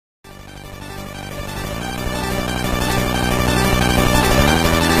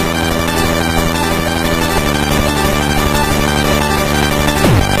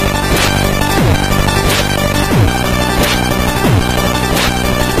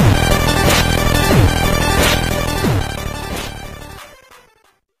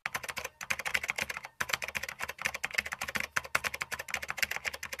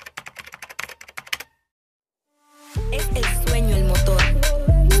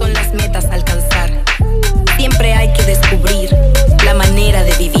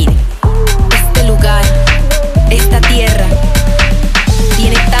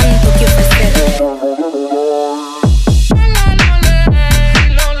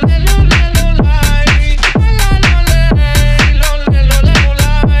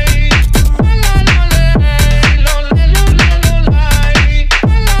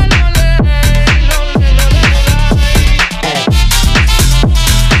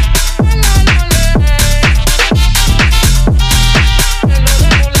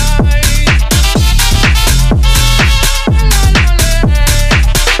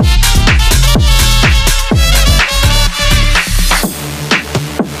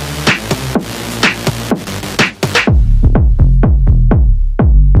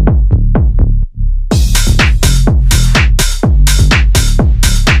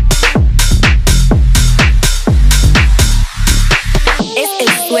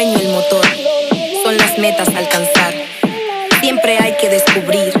sueño el motor, son las metas a alcanzar. Siempre hay que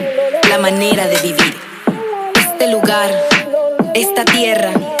descubrir la manera de vivir. Este lugar, esta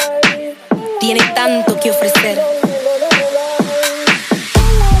tierra, tiene tanto que ofrecer.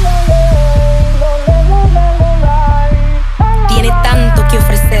 Tiene tanto que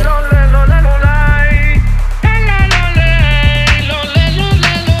ofrecer.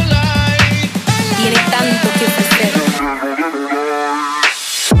 Tiene tanto que ofrecer.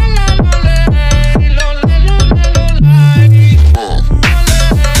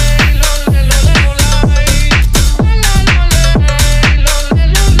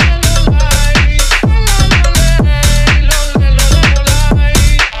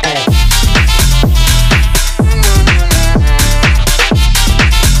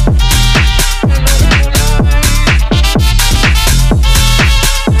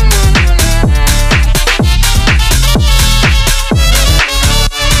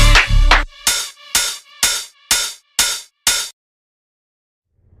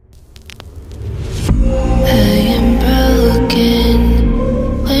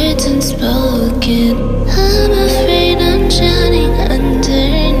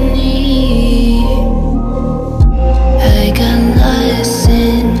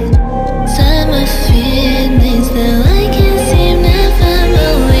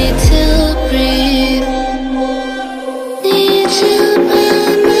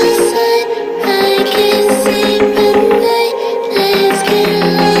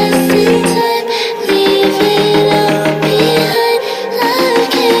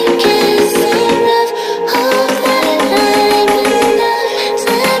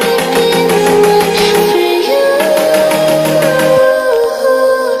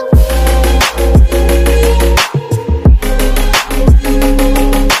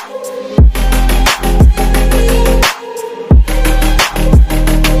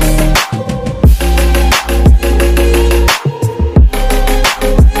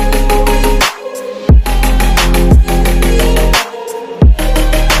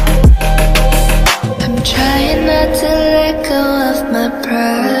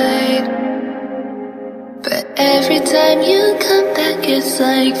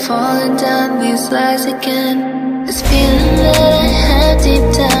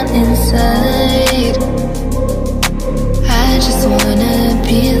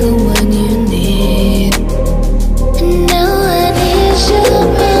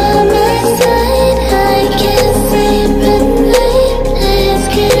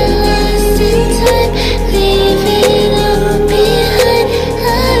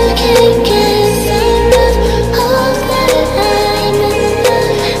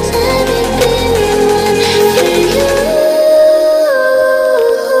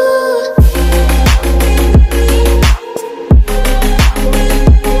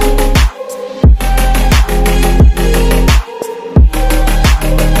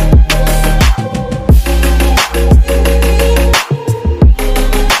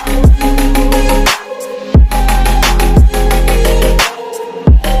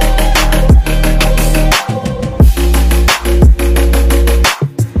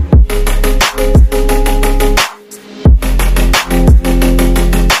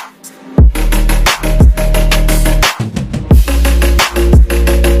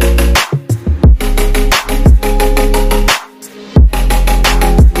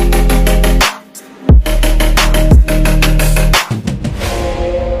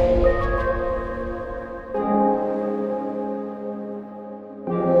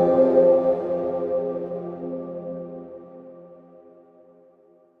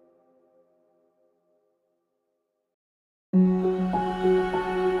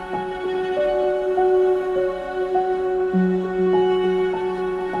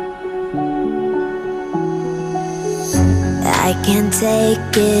 I can't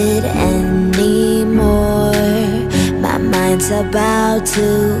take it anymore. My mind's about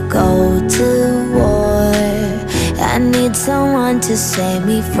to go to war. I need someone to save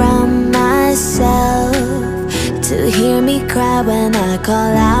me from myself, to hear me cry when I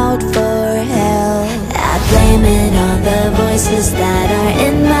call out for help. I blame it on the voices that are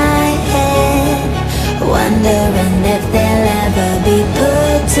in my head, wondering if they'll ever be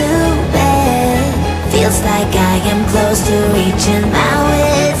put to bed. Feels like I am close to reaching my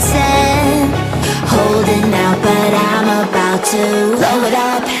wit's end, holding out but I'm about to blow it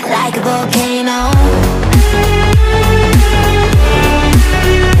up like a volcano.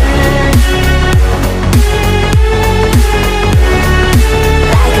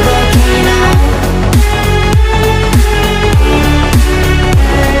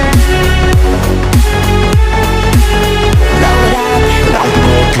 Blow it up like a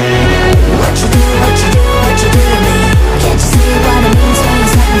volcano.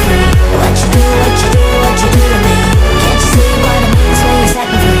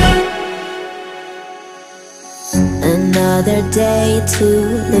 day to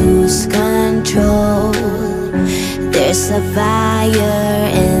lose control. There's a fire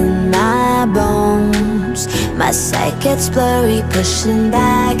in my bones. My sight gets blurry, pushing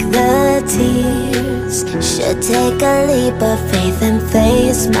back the tears. Should take a leap of faith and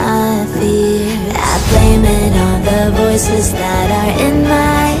face my fear. I blame it on the voices that are in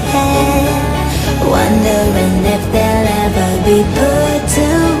my head, wondering if they'll ever be put to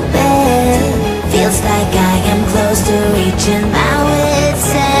bed. Feels like I am close to reaching my wit's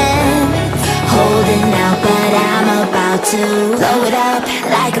end, holding out, but I'm about to blow it up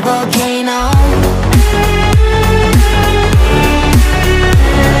like a volcano.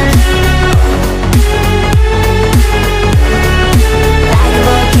 Like a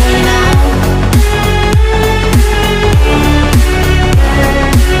volcano.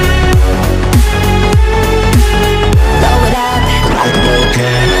 Blow it up like a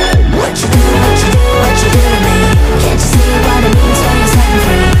volcano. What you do, what you do, what you do to me? Can't you see what it means when you're setting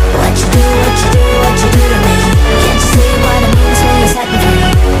free? What you do, what you do, what you do to me? Can't you see what it means when you're setting free?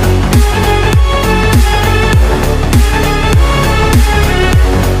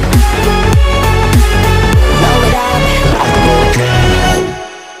 Blow it up like a volcano.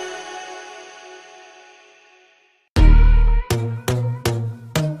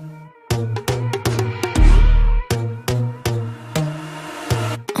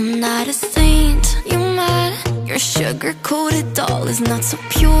 I'm not a saint, you mad? Your sugar-coated doll is not so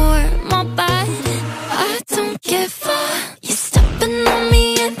pure, my bad. I don't give a. You're stepping on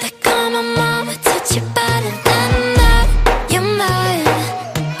me and they call my mama, touch you better than that. You're mad,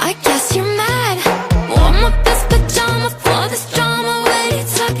 I guess you're mad. Wore my best pajama for this drama. Why you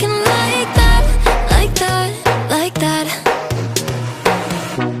talking like that, like that, like that?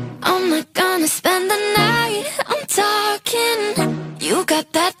 I'm not gonna spend the night, I'm talking. You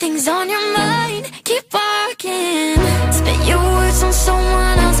got bad things on your mind, keep walking. Spit your words on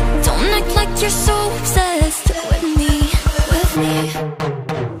someone else. Don't act like you're so obsessed with me, with me.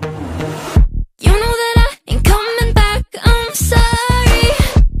 You know that I ain't coming back, I'm sorry.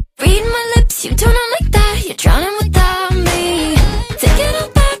 Read my lips, you do not like that. You're drowning without me. Take it all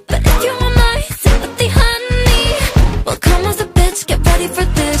back, but if you want my sympathy, honey, well come as a bitch, get ready for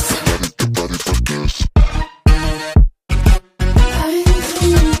this.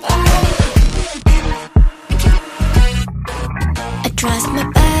 Tries my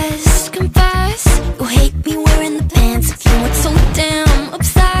best, confess. You hate me wearing the pants. If you weren't so damn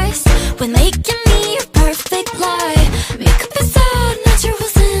obsessed with making me your perfect lie. Makeup is out,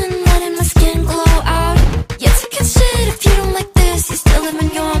 naturals in, letting my skin glow out. You're taking shit if you don't like this. You still live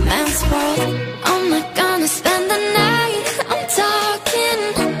in your man's world. I'm not gonna spend the night, I'm talking.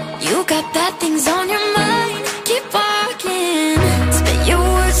 You got bad things on your mind, keep walking. Spit your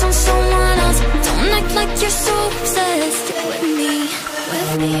words on someone else. Don't act like you're so obsessed with me,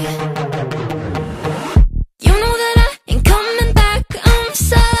 with me.